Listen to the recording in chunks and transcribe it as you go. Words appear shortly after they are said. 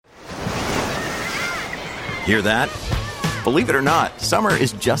Hear that? Believe it or not, summer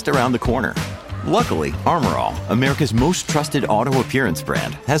is just around the corner. Luckily, Armor All, America's most trusted auto appearance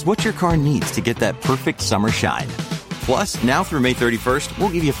brand, has what your car needs to get that perfect summer shine. Plus, now through May 31st, we'll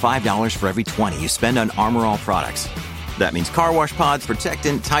give you $5 for every $20 you spend on Armor All products. That means car wash pods,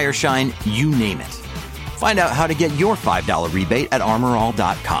 protectant, tire shine, you name it. Find out how to get your $5 rebate at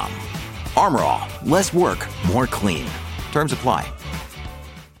armorall.com. Armor All, less work, more clean. Terms apply.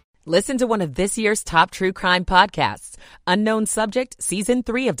 Listen to one of this year's top true crime podcasts. Unknown Subject, Season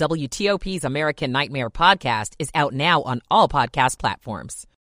 3 of WTOP's American Nightmare podcast is out now on all podcast platforms.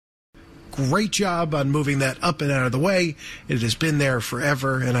 Great job on moving that up and out of the way. It has been there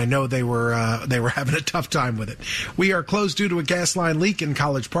forever, and I know they were having a tough time with it. We are closed due to a gas line leak in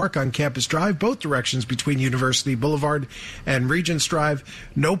College Park on Campus Drive, both directions between University Boulevard and Regents Drive.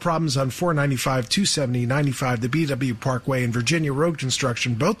 No problems on 495, 270, 95, the BW Parkway, and Virginia Road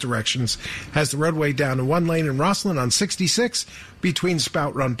construction, both directions, has the roadway down to one lane in Rosslyn on 66 between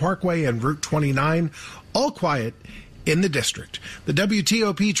Spout Run Parkway and Route 29. All quiet in the district. The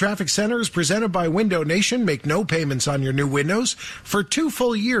WTOP Traffic Center is presented by Window Nation. Make no payments on your new windows for 2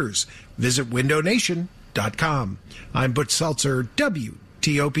 full years. Visit windownation.com. I'm Butch Seltzer,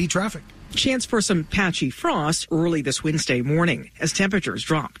 WTOP Traffic. Chance for some patchy frost early this Wednesday morning as temperatures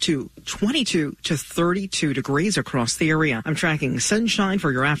drop to 22 to 32 degrees across the area. I'm tracking sunshine for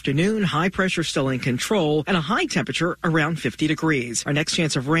your afternoon, high pressure still in control, and a high temperature around 50 degrees. Our next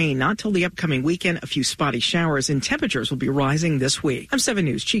chance of rain not till the upcoming weekend, a few spotty showers, and temperatures will be rising this week. I'm 7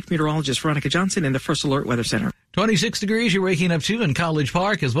 News Chief Meteorologist Veronica Johnson in the First Alert Weather Center. 26 degrees you're waking up to in College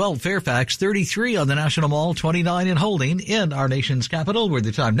Park as well. Fairfax, 33 on the National Mall, 29 in Holding in our nation's capital, where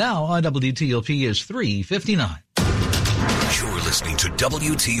the time now on WTOP is 3:59. You're listening to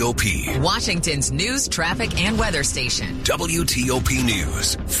WTOP, Washington's news, traffic, and weather station. WTOP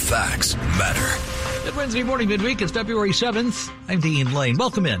News. Facts matter. Good Wednesday morning, midweek. It's February 7th. I'm Dean Lane.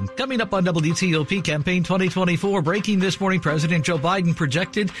 Welcome in. Coming up on WTOP Campaign 2024, breaking this morning, President Joe Biden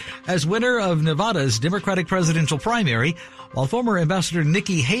projected as winner of Nevada's Democratic presidential primary, while former Ambassador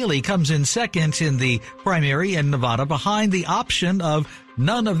Nikki Haley comes in second in the primary in Nevada behind the option of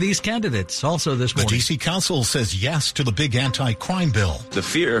none of these candidates. Also this morning, the D.C. Council says yes to the big anti-crime bill. The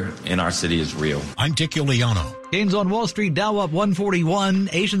fear in our city is real. I'm Dick Iuliano. Gains on Wall Street, Dow up 141,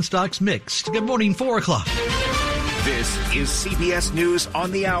 Asian stocks mixed. Good morning, 4 o'clock. This is CBS News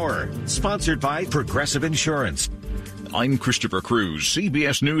on the Hour, sponsored by Progressive Insurance. I'm Christopher Cruz.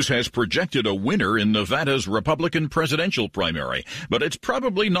 CBS News has projected a winner in Nevada's Republican presidential primary, but it's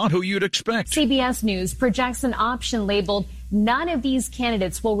probably not who you'd expect. CBS News projects an option labeled "None of these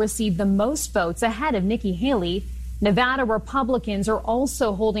candidates will receive the most votes" ahead of Nikki Haley. Nevada Republicans are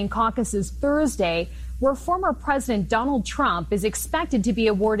also holding caucuses Thursday, where former President Donald Trump is expected to be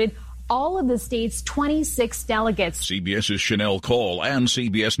awarded all of the state's 26 delegates. CBS's Chanel Call and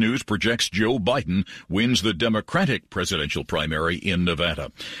CBS News projects Joe Biden wins the Democratic presidential primary in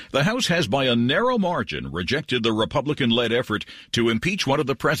Nevada. The House has, by a narrow margin, rejected the Republican-led effort to impeach one of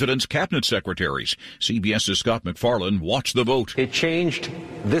the president's cabinet secretaries. CBS's Scott MacFarlane watched the vote. It changed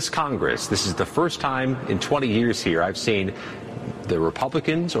this Congress. This is the first time in 20 years here I've seen the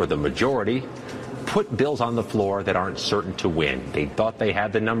Republicans or the majority put bills on the floor that aren't certain to win. They thought they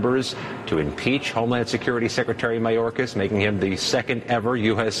had the numbers to impeach Homeland Security Secretary Mayorkas, making him the second ever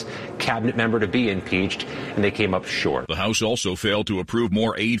U.S. cabinet member to be impeached, and they came up short. The House also failed to approve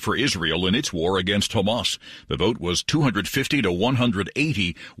more aid for Israel in its war against Hamas. The vote was 250 to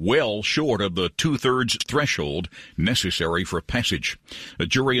 180, well short of the two-thirds threshold necessary for passage. A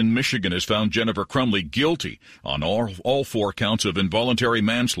jury in Michigan has found Jennifer Crumley guilty on all 4 counts of involuntary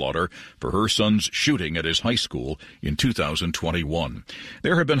manslaughter for her son's shooting at his high school in 2021.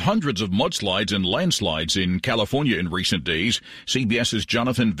 There have been hundreds of mudslides and landslides in California in recent days. CBS's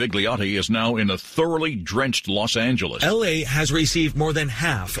Jonathan Vigliotti is now in a thoroughly drenched Los Angeles. LA has received more than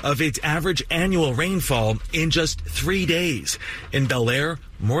half of its average annual rainfall in just 3 days. In Bel Air,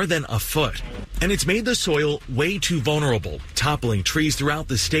 more than a foot. And it's made the soil way too vulnerable, toppling trees throughout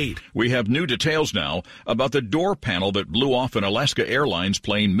the state. We have new details now about the door panel that blew off an Alaska Airlines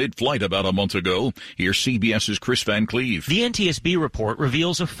plane mid-flight about a month ago. Here's CBS's Chris Van Cleve. The NTSB report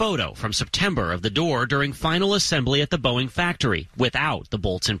reveals a photo from September of the door during final assembly at the Boeing factory without the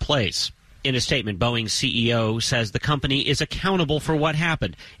bolts in place. In a statement, Boeing's CEO says the company is accountable for what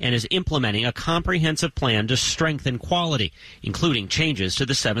happened and is implementing a comprehensive plan to strengthen quality, including changes to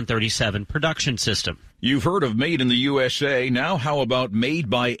the 737 production system. You've heard of Made in the USA. Now how about Made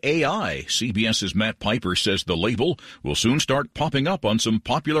by AI? CBS's Matt Piper says the label will soon start popping up on some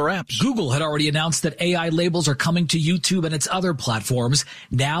popular apps. Google had already announced that AI labels are coming to YouTube and its other platforms.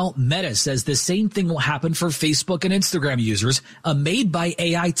 Now Meta says the same thing will happen for Facebook and Instagram users, a Made by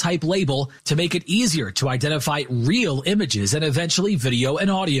AI type label to make it easier to identify real images and eventually video and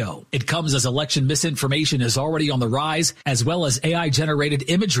audio. It comes as election misinformation is already on the rise, as well as AI generated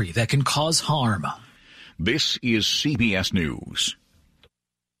imagery that can cause harm. This is CBS News.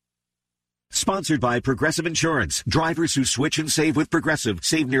 Sponsored by Progressive Insurance. Drivers who switch and save with Progressive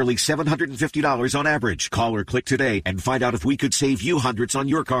save nearly $750 on average. Call or click today and find out if we could save you hundreds on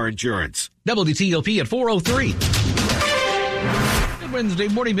your car insurance. WTOP at 4:03. Good Wednesday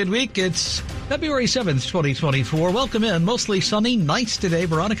morning, midweek. It's February 7th, 2024. Welcome in. Mostly sunny, nice today.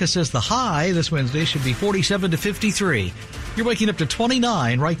 Veronica says the high this Wednesday should be 47 to 53. You're waking up to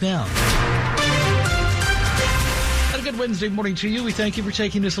 29 right now. Good Wednesday morning to you. We thank you for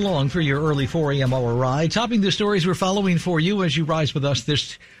taking us along for your early 4 a.m. hour ride. Topping the stories we're following for you as you rise with us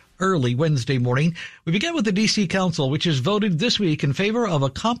this early Wednesday morning. We begin with the D.C. Council, which has voted this week in favor of a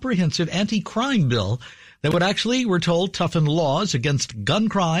comprehensive anti-crime bill that would actually, we're told, toughen laws against gun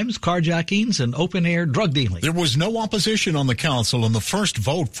crimes, carjackings, and open-air drug dealing. There was no opposition on the council in the first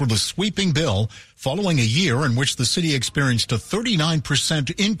vote for the sweeping bill, following a year in which the city experienced a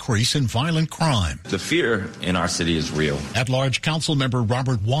 39% increase in violent crime. The fear in our city is real. At-large council member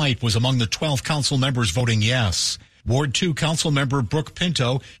Robert White was among the 12 council members voting yes. Ward 2 council member Brooke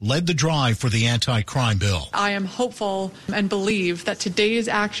Pinto led the drive for the anti-crime bill. I am hopeful and believe that today's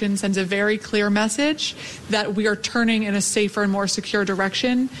action sends a very clear message that we are turning in a safer and more secure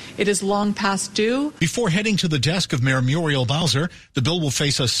direction. It is long past due. Before heading to the desk of Mayor Muriel Bowser, the bill will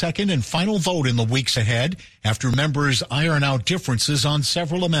face a second and final vote in the weeks ahead after members iron out differences on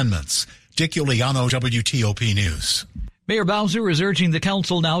several amendments. Dick Iuliano, WTOP News. Mayor Bowser is urging the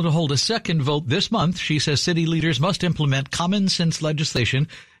council now to hold a second vote this month. She says city leaders must implement common sense legislation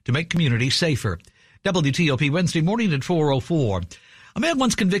to make communities safer. WTOP Wednesday morning at 4:04. A man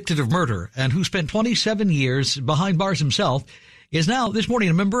once convicted of murder and who spent 27 years behind bars himself is now this morning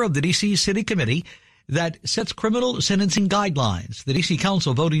a member of the D.C. City Committee that sets criminal sentencing guidelines. The D.C.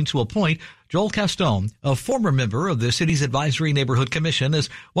 Council voting to appoint Joel Caston, a former member of the city's Advisory Neighborhood Commission, as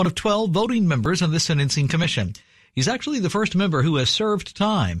one of 12 voting members on the Sentencing Commission. He's actually the first member who has served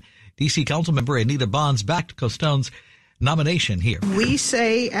time. D.C. Councilmember Anita Bonds backed Caston's nomination here. We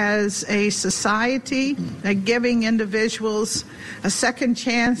say as a society that giving individuals a second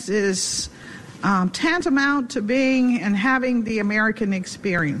chance is tantamount to being and having the American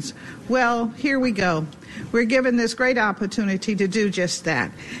experience. Well, here we go. We're given this great opportunity to do just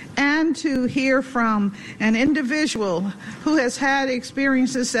that and to hear from an individual who has had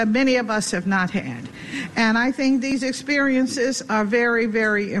experiences that many of us have not had. And I think these experiences are very,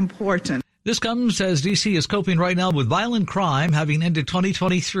 very important. This comes as D.C. is coping right now with violent crime, having ended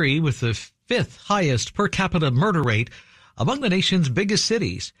 2023 with the fifth highest per capita murder rate among the nation's biggest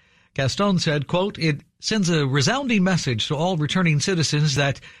cities. Caston said, quote, "It sends a resounding message to all returning citizens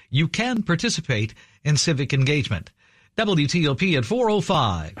that you can participate in civic engagement." WTOP at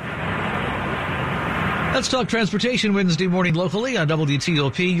 4:05. Let's talk transportation Wednesday morning locally on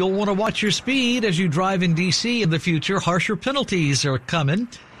WTOP. You'll want to watch your speed as you drive in D.C. in the future. Harsher penalties are coming.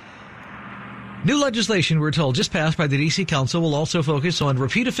 New legislation, we're told, just passed by the D.C. Council will also focus on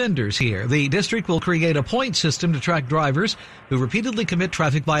repeat offenders here. The district will create a point system to track drivers who repeatedly commit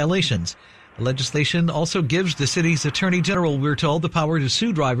traffic violations. The legislation also gives the city's attorney general, we're told, the power to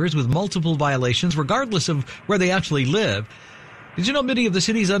sue drivers with multiple violations, regardless of where they actually live. Did you know many of the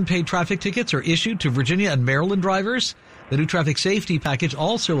city's unpaid traffic tickets are issued to Virginia and Maryland drivers? The new traffic safety package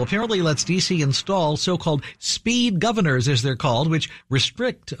also apparently lets D.C. install so-called speed governors, as they're called, which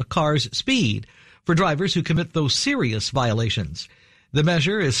restrict a car's speed for drivers who commit those serious violations. The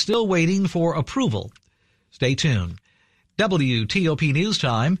measure is still waiting for approval. Stay tuned. WTOP News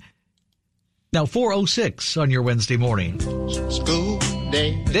Time. Now 4:06 on your Wednesday morning. School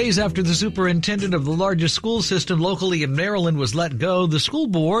day. Days after the superintendent of the largest school system locally in Maryland was let go, the school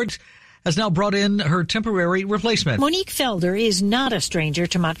board has now brought in her temporary replacement. Monique Felder is not a stranger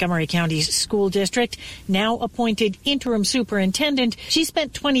to Montgomery County's school district. Now appointed interim superintendent, she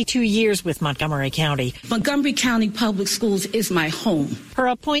spent 22 years with Montgomery County. Montgomery County Public Schools is my home. Her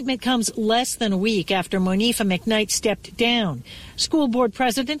appointment comes less than a week after Monifa McKnight stepped down. School board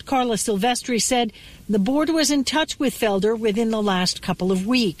president Carla Silvestri said the board was in touch with Felder within the last couple of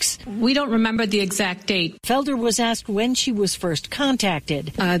weeks. We don't remember the exact date. Felder was asked when she was first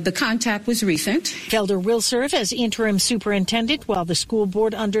contacted. The contact attack was recent. Felder will serve as interim superintendent while the school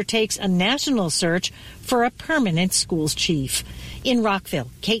board undertakes a national search for a permanent schools chief. In Rockville,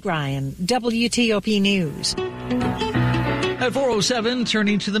 Kate Ryan, WTOP News. At 4:07,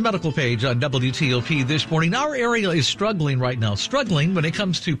 turning to the medical page on WTOP this morning. Our area is struggling right now, when it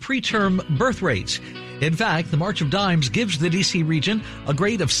comes to preterm birth rates. In fact, the March of Dimes gives the D.C. region a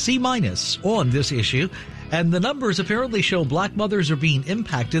grade of C- on this issue. And the numbers apparently show black mothers are being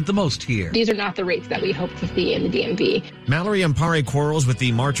impacted the most here. These are not the rates that we hope to see in the DMV. Mallory Ampare Quarles with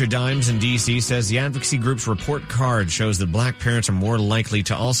the March of Dimes in D.C. says the advocacy group's report card shows that black parents are more likely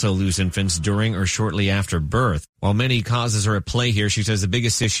to also lose infants during or shortly after birth. While many causes are at play here, she says the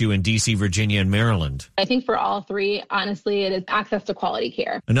biggest issue in D.C., Virginia, and Maryland. I think for all three, honestly, it is access to quality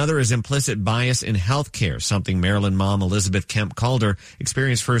care. Another is implicit bias in health care, something Maryland mom Elizabeth Kemp Calder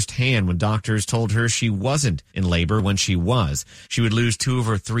experienced firsthand when doctors told her she wasn't in labor when she was. She would lose 2 of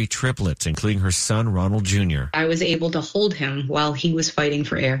her 3 triplets, including her son, Ronald Jr. I was able to hold him while he was fighting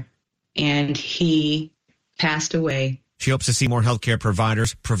for air, and he passed away. She hopes to see more healthcare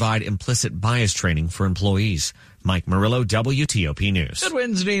providers provide implicit bias training for employees. Mike Murillo, WTOP News. Good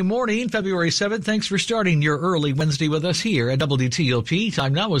Wednesday morning, February 7th. Thanks for starting your early Wednesday with us here at WTOP.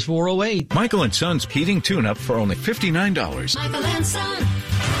 Time now is 4:08. Michael & Son's heating tune-up for only $59. Michael & Son.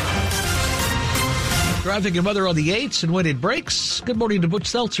 Traffic and weather on the 8s and when it breaks. Good morning to Butch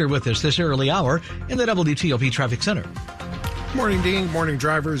Seltzer with us this early hour in the WTOP Traffic Center. Morning, Dean. Morning,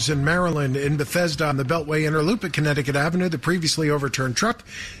 drivers in Maryland. In Bethesda on the Beltway Inner Loop at Connecticut Avenue, the previously overturned truck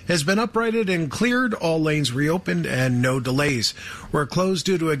has been uprighted and cleared. All lanes reopened and no delays. We're closed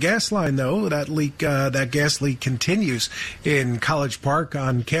due to a gas line, though. That gas leak continues in College Park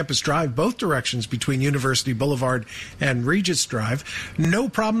on Campus Drive, both directions between University Boulevard and Regis Drive. No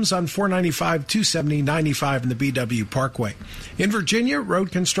problems on 495, 270, 95 and the BW Parkway. In Virginia,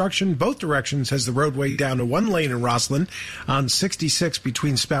 road construction both directions has the roadway down to 1 lane in Rosslyn. On 66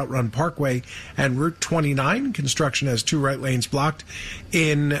 between Spout Run Parkway and Route 29, construction has 2 right lanes blocked.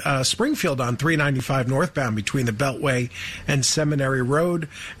 In Springfield on 395 northbound between the Beltway and Seminary Road,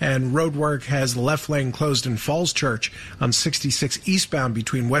 and road work has the left lane closed in Falls Church on 66 eastbound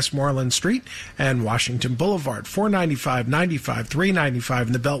between Westmoreland Street and Washington Boulevard. 495, 95, 395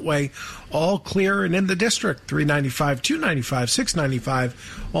 in the Beltway, all clear and in the district. 395, 295,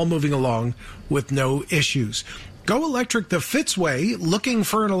 695, all moving along with no issues. Go electric the Fitzway. Looking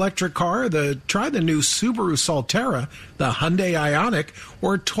for an electric car? Try the new Subaru Solterra, the Hyundai Ioniq,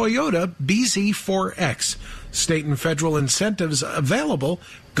 or Toyota BZ4X. State and federal incentives available.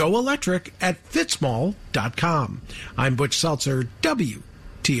 Go electric at fitzmall.com. I'm Butch Seltzer,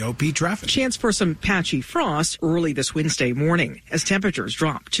 WTOP Traffic. Chance for some patchy frost early this Wednesday morning as temperatures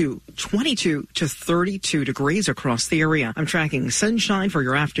drop to 22 to 32 degrees across the area. I'm tracking sunshine for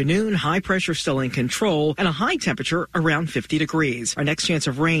your afternoon, high pressure still in control, and a high temperature around 50 degrees. Our next chance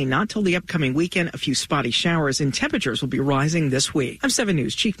of rain not till the upcoming weekend. A few spotty showers and temperatures will be rising this week. I'm 7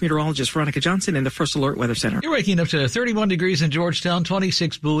 News Chief Meteorologist Veronica Johnson in the First Alert Weather Center. You're waking up to 31 degrees in Georgetown,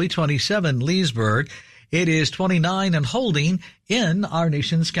 26 Bowie, 27 Leesburg. It is 29 and holding in our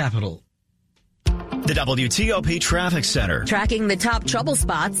nation's capital. The WTOP Traffic Center. Tracking the top trouble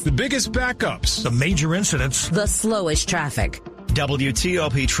spots. The biggest backups. The major incidents. The slowest traffic.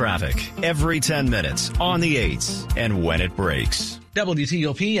 WTOP Traffic. Every 10 minutes on the 8s and when it breaks.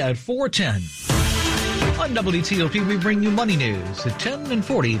 WTOP at 4:10. On WTOP, we bring you money news at 10 and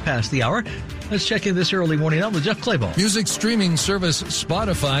 40 past the hour. Let's check in this early morning out with Jeff Claiborne. Music streaming service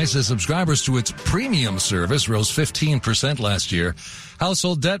Spotify says subscribers to its premium service rose 15% last year.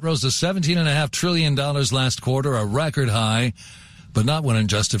 Household debt rose to $17.5 trillion last quarter, a record high, but not when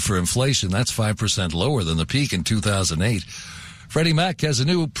adjusted for inflation. That's 5% lower than the peak in 2008. Freddie Mac has a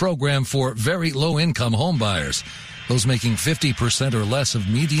new program for very low-income home buyers. Those making 50% or less of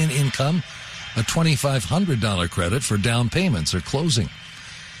median income, a $2,500 credit for down payments are closing.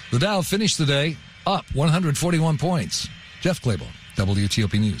 The Dow finished the day up 141 points. Jeff Claiborne,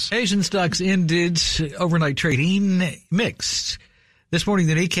 WTOP News. Asian stocks ended overnight trading mixed. This morning,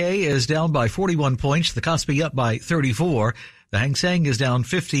 the Nikkei is down by 41 points. The Kospi up by 34. The Hang Seng is down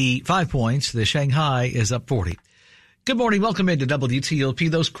 55 points. The Shanghai is up 40. Good morning. Welcome into WTOP.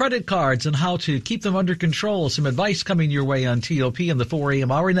 Those credit cards and how to keep them under control. Some advice coming your way on TOP in the 4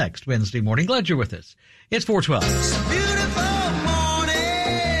 a.m. hour next Wednesday morning. Glad you're with us. It's 4:12. It's a beautiful morning.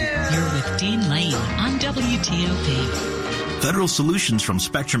 You're with Dean Lane on WTOP. Federal Solutions from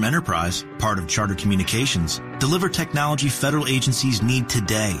Spectrum Enterprise, part of Charter Communications, deliver technology federal agencies need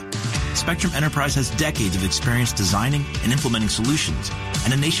today. Spectrum Enterprise has decades of experience designing and implementing solutions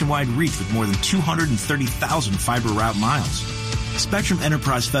and a nationwide reach with more than 230,000 fiber route miles. Spectrum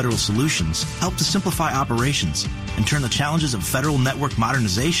Enterprise Federal Solutions help to simplify operations and turn the challenges of federal network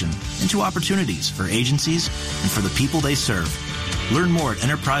modernization into opportunities for agencies and for the people they serve. Learn more at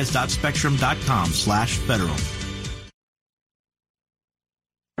enterprise.spectrum.com/federal.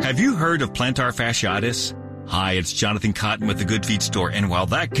 Have you heard of plantar fasciitis? Hi, it's Jonathan Cotton with the Good Feet Store, and while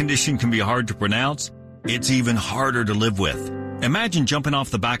that condition can be hard to pronounce, it's even harder to live with. Imagine jumping off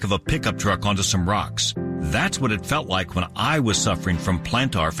the back of a pickup truck onto some rocks. That's what it felt like when I was suffering from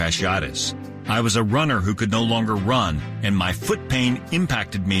plantar fasciitis. I was a runner who could no longer run, and my foot pain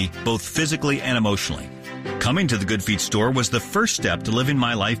impacted me both physically and emotionally. Coming to the Good Feet Store was the first step to living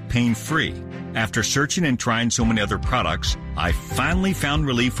my life pain-free. After searching and trying so many other products, I finally found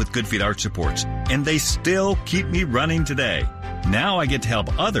relief with Good Feet Arch Supports, and they still keep me running today. Now I get to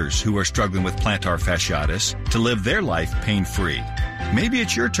help others who are struggling with plantar fasciitis to live their life pain-free. Maybe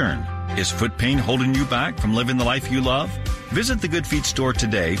it's your turn. Is foot pain holding you back from living the life you love? Visit the Good Feet Store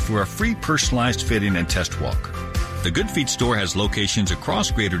today for a free personalized fitting and test walk. The Good Feet Store has locations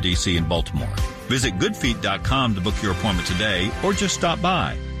across Greater D.C. and Baltimore. Visit goodfeet.com to book your appointment today or just stop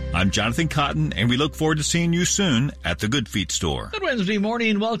by. I'm Jonathan Cotton, and we look forward to seeing you soon at the Good Feet Store. Good Wednesday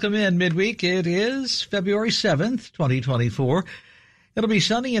morning. Welcome in midweek. It is February 7th, 2024. It'll be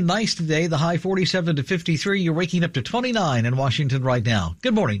sunny and nice today. The high 47 to 53. You're waking up to 29 in Washington right now.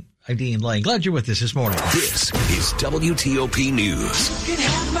 Good morning. I'm Dean Lane. Glad you're with us this morning. This is WTOP News.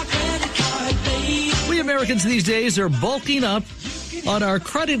 We Americans these days are bulking up on our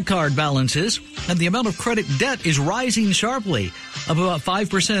credit card balances, and the amount of credit debt is rising sharply, up about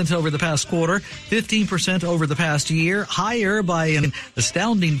 5% over the past quarter, 15% over the past year, higher by an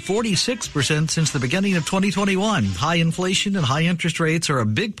astounding 46% since the beginning of 2021. High inflation and high interest rates are a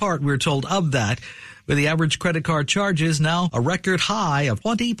big part, we're told, of that, with the average credit card charges now a record high of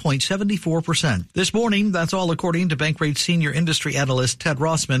 20.74%. This morning, that's all according to Bankrate senior industry analyst Ted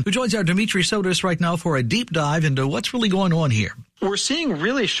Rossman, who joins our Dimitri Sotis right now for a deep dive into what's really going on here. We're seeing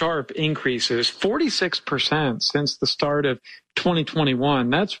really sharp increases, 46% since the start of 2021.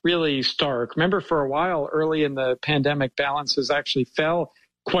 That's really stark. Remember, for a while early in the pandemic, balances actually fell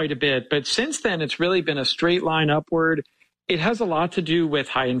quite a bit. But since then, it's really been a straight line upward. It has a lot to do with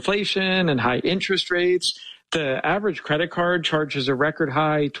high inflation and high interest rates. The average credit card charges a record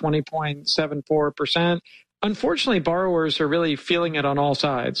high 20.74%. Unfortunately, borrowers are really feeling it on all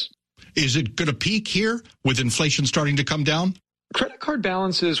sides. Is it going to peak here with inflation starting to come down? Credit card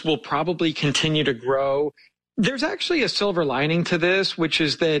balances will probably continue to grow. There's actually a silver lining to this, which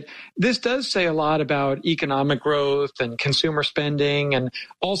is that this does say a lot about economic growth and consumer spending and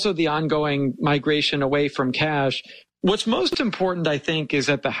also the ongoing migration away from cash. What's most important, I think, is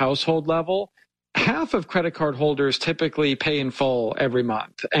at the household level. Half of credit card holders typically pay in full every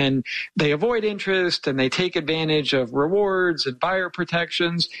month, and they avoid interest and they take advantage of rewards and buyer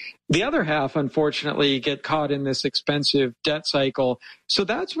protections. The other half, unfortunately, get caught in this expensive debt cycle. So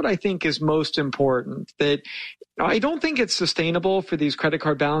that's what I think is most important, that I don't think it's sustainable for these credit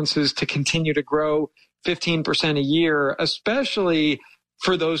card balances to continue to grow 15% a year, especially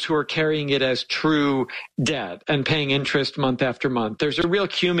for those who are carrying it as true debt and paying interest month after month. There's a real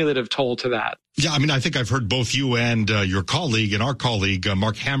cumulative toll to that. Yeah, I mean, I think I've heard both you and your colleague and our colleague,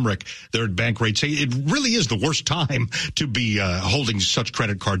 Mark Hamrick, there at Bankrate, say it really is the worst time to be holding such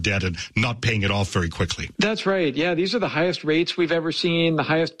credit card debt and not paying it off very quickly. That's right. Yeah, these are the highest rates we've ever seen, the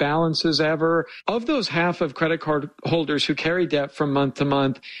highest balances ever. Of those half of credit card holders who carry debt from month to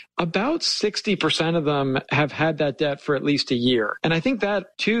month, about 60% of them have had that debt for at least a year. And I think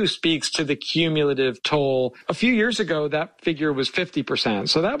that, too, speaks to the cumulative toll. A few years ago, that figure was 50%.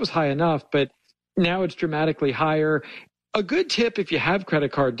 So that was high enough, but now it's dramatically higher. A good tip if you have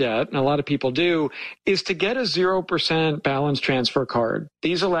credit card debt, and a lot of people do, is to get a 0% balance transfer card.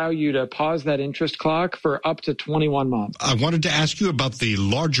 These allow you to pause that interest clock for up to 21 months. I wanted to ask you about the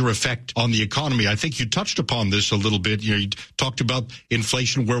larger effect on the economy. I think you touched upon this a little bit. You talked about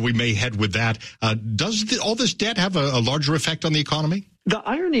inflation, where we may head with that. Does all this debt have a larger effect on the economy? The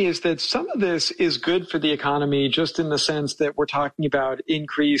irony is that some of this is good for the economy, just in the sense that we're talking about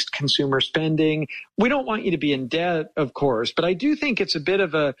increased consumer spending. We don't want you to be in debt, of course, but I do think it's a bit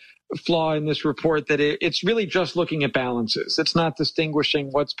of a flaw in this report that it's really just looking at balances. It's not distinguishing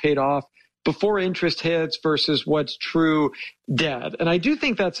what's paid off before interest hits versus what's true debt. And I do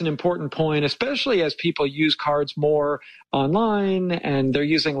think that's an important point, especially as people use cards more online and they're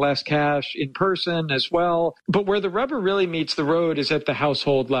using less cash in person as well. But where the rubber really meets the road is at the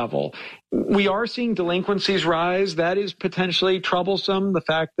household level. We are seeing delinquencies rise. That is potentially troublesome. The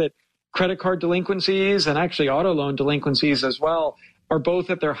fact that credit card delinquencies and actually auto loan delinquencies as well are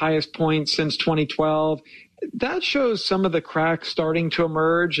both at their highest point since 2012. that shows some of the cracks starting to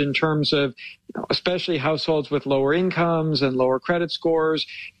emerge in terms of, especially households with lower incomes and lower credit scores.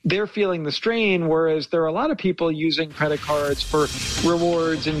 They're feeling the strain, whereas there are a lot of people using credit cards for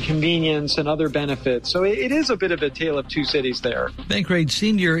rewards and convenience and other benefits. So it is a bit of a tale of two cities there. Bankrate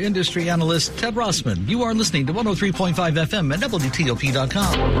senior industry analyst Ted Rossman. You are listening to 103.5 FM at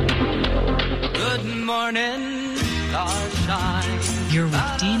WTOP.com. Good morning, starshine. You're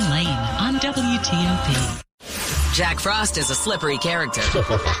with Dean Lane on WTOP. Jack Frost is a slippery character.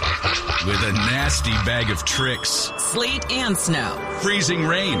 With a nasty bag of tricks. Sleet and snow. Freezing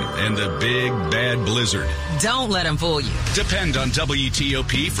rain and the big bad blizzard. Don't let him fool you. Depend on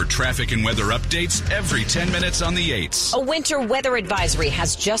WTOP for traffic and weather updates every 10 minutes on the 8s. A winter weather advisory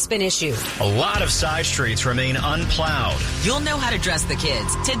has just been issued. A lot of side streets remain unplowed. You'll know how to dress the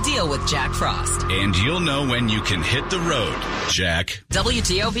kids to deal with Jack Frost. And you'll know when you can hit the road, Jack.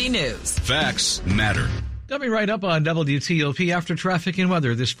 WTOP News. Facts matter. Coming right up on WTOP after traffic and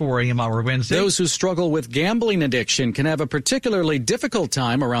weather this 4 a.m. hour Wednesday. Those who struggle with gambling addiction can have a particularly difficult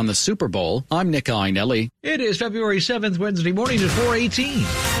time around the Super Bowl. I'm Nick Einelli. It is February 7th, Wednesday morning at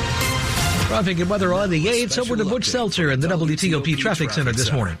 4:18. Traffic and weather on the 8s. Over to Butch Seltzer in the WTOP Traffic Center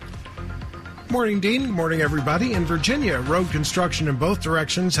this morning. Morning, Dean. Good morning, everybody. In Virginia, road construction in both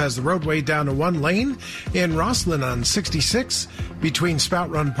directions has the roadway down to one lane. In Rosslyn on 66, between Spout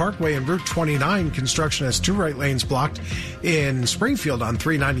Run Parkway and Route 29, construction has two right lanes blocked. In Springfield on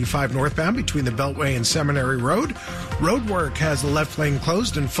 395 northbound between the Beltway and Seminary Road, road work has the left lane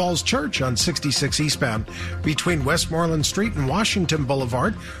closed in Falls Church on 66 eastbound between Westmoreland Street and Washington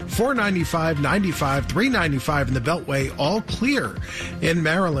Boulevard. 495, 95, 395 in the Beltway, all clear. In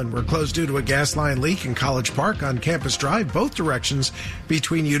Maryland, we're closed due to a gas line leak in College Park on Campus Drive, both directions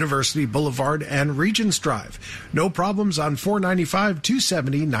between University Boulevard and Regents Drive. No problems on 495,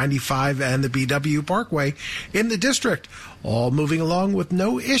 270, 95, and the BW Parkway in the district. All moving along with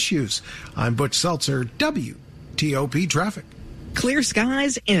no issues. I'm Butch Seltzer, WTOP Traffic. Clear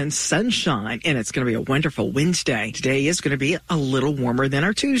skies and sunshine, and it's going to be a wonderful Wednesday. Today is going to be a little warmer than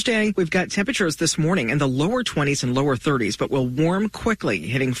our Tuesday. We've got temperatures this morning in the lower 20s and lower 30s, but will warm quickly,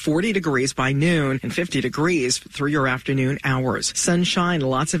 hitting 40 degrees by noon and 50 degrees through your afternoon hours. Sunshine,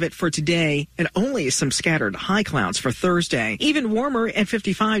 lots of it for today, and only some scattered high clouds for Thursday. Even warmer at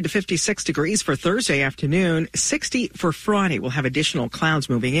 55 to 56 degrees for Thursday afternoon, 60 for Friday. We'll have additional clouds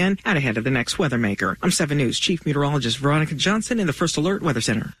moving in out ahead of the next weather maker. I'm 7 News Chief Meteorologist Veronica Johnson in the First Alert Weather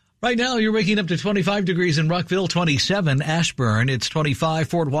Center. Right now, you're waking up to 25 degrees in Rockville, 27 Ashburn. It's 25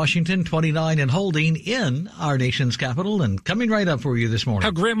 Fort Washington, 29 and holding in our nation's capital. And coming right up for you this morning. How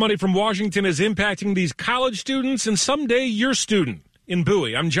grant money from Washington is impacting these college students and someday your student. In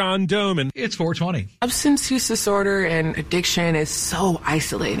Bowie, I'm John Doman. It's 420. Substance use disorder and addiction is so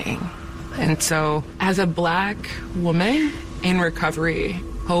isolating. And so, as a Black woman in recovery,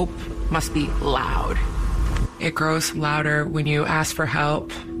 hope must be loud. It grows louder when you ask for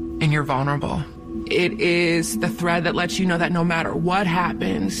help and you're vulnerable. It is the thread that lets you know that no matter what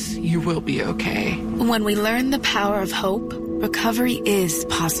happens, you will be okay. When we learn the power of hope, recovery is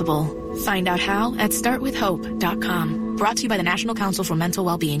possible. Find out how at startwithhope.com. Brought to you by the National Council for Mental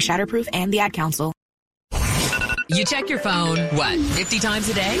Wellbeing, Shatterproof, and the Ad Council. You check your phone, 50 times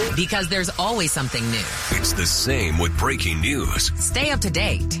a day? Because there's always something new. It's the same with breaking news. Stay up to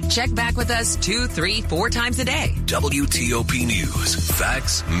date. Check back with us 2, 3, 4 times a day. WTOP News.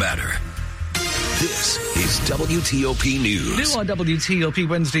 Facts matter. This is WTOP News. New on WTOP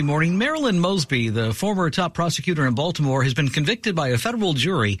Wednesday morning, Marilyn Mosby, the former top prosecutor in Baltimore, has been convicted by a federal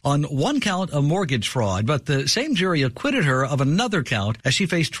jury on one count of mortgage fraud, but the same jury acquitted her of another count as she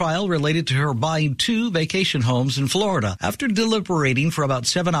faced trial related to her buying 2 vacation homes in Florida. After deliberating for about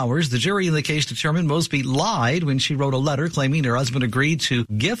 7 hours, the jury in the case determined Mosby lied when she wrote a letter claiming her husband agreed to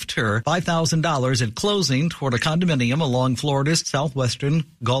gift her $5,000 at closing toward a condominium along Florida's southwestern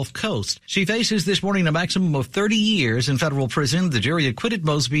Gulf Coast. She faces this morning a maximum of 30 years in federal prison. The jury acquitted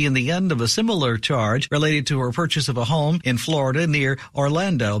Mosby in the end of a similar charge related to her purchase of a home in Florida near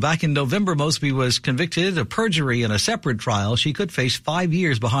Orlando. Back in November, Mosby was convicted of perjury in a separate trial. She could face 5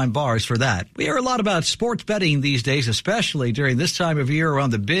 years behind bars for that. We hear a lot about sports betting these days, especially during this time of year around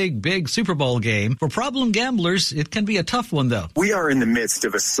the big Super Bowl game. For problem gamblers, it can be a tough one, though. We are in the midst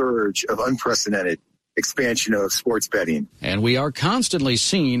of a surge of unprecedented expansion of sports betting. And we are constantly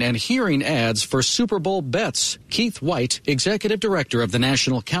seeing and hearing ads for Super Bowl bets. Keith White, Executive Director of the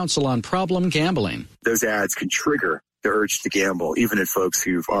National Council on Problem Gambling. Those ads can trigger the urge to gamble, even in folks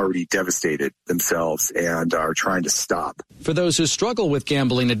who've already devastated themselves and are trying to stop. For those who struggle with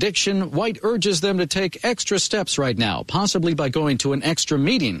gambling addiction, White urges them to take extra steps right now, possibly by going to an extra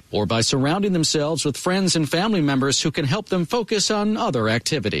meeting or by surrounding themselves with friends and family members who can help them focus on other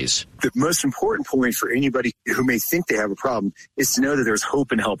activities. The most important point for anybody who may think they have a problem is to know that there's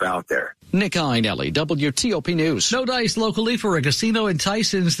hope and help out there. Nick Einelli, WTOP News. No dice locally for a casino in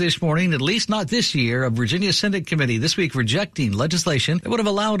Tysons this morning, at least not this year. A Virginia Senate committee this week rejecting legislation that would have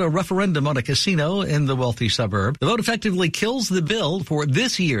allowed a referendum on a casino in the wealthy suburb. The vote effectively kills the bill for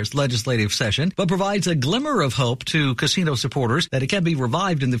this year's legislative session, but provides a glimmer of hope to casino supporters that it can be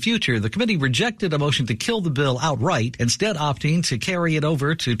revived in the future. The committee rejected a motion to kill the bill outright, instead opting to carry it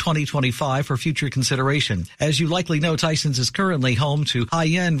over to 2025 for future consideration. As you likely know, Tysons is currently home to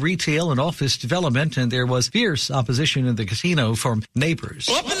high-end retail and office development, and there was fierce opposition in the casino from neighbors.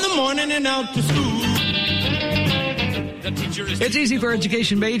 Up in the morning and out to school. It's easy for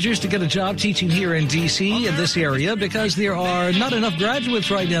education majors to get a job teaching here in D.C. in this area because there are not enough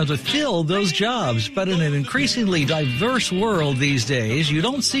graduates right now to fill those jobs. But in an increasingly diverse world these days, you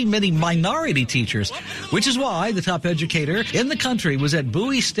don't see many minority teachers, which is why the top educator in the country was at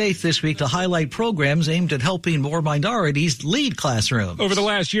Bowie State this week to highlight programs aimed at helping more minorities lead classrooms. Over the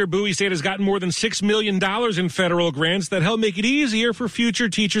last year, Bowie State has gotten more than $6 million in federal grants that help make it easier for future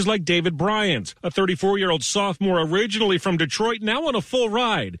teachers like David Bryant, a 34-year-old sophomore originally from Detroit, now on a full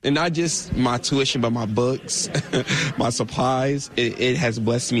ride. And not just my tuition, but my books, my supplies. It has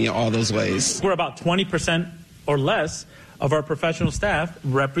blessed me in all those ways. We're about 20% or less of our professional staff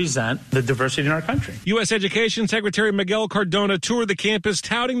represent the diversity in our country. U.S. Education Secretary Miguel Cardona toured the campus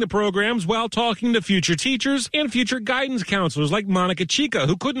touting the programs while talking to future teachers and future guidance counselors like Monica Chica,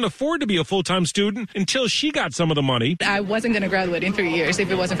 who couldn't afford to be a full-time student until she got some of the money. I wasn't going to graduate in 3 years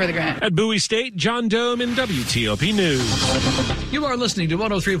if it wasn't for the grant. At Bowie State, John Dome in WTOP News. You are listening to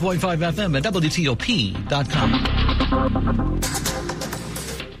 103.5 FM at WTOP.com.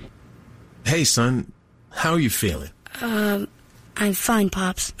 Hey, son, how are you feeling? I'm fine,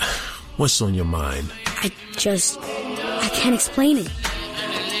 Pops. What's on your mind? I can't explain it.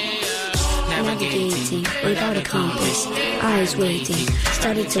 Navigating without a compass, eyes waiting,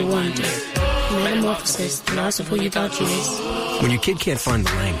 started to wonder. Metamorphosis, the loss of who you thought you is. When your kid can't find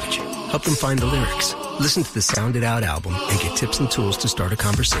the language, help them find the lyrics. Listen to the Sound It Out album and get tips and tools to start a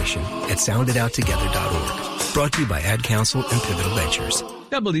conversation at sounditouttogether.org. Brought to you by Ad Council and Pivotal Ventures.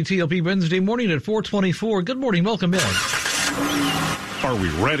 WTOP Wednesday morning at 4:24. Good morning. Welcome in. Are we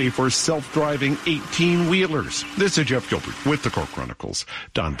ready for self-driving 18-wheelers? This is Jeff Gilbert with the Car Chronicles.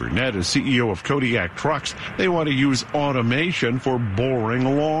 Don Burnett is CEO of Kodiak Trucks. They want to use automation for boring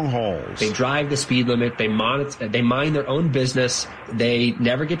long hauls. They drive the speed limit. They mind their own business. They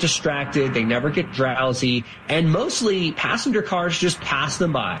never get distracted. They never get drowsy. And mostly passenger cars just pass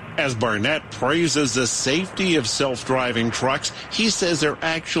them by. As Barnett praises the safety of self-driving trucks, he says they're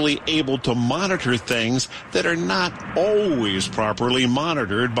actually able to monitor things that are not always properly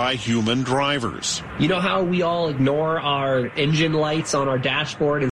monitored by human drivers. You know how we all ignore our engine lights on our dashboard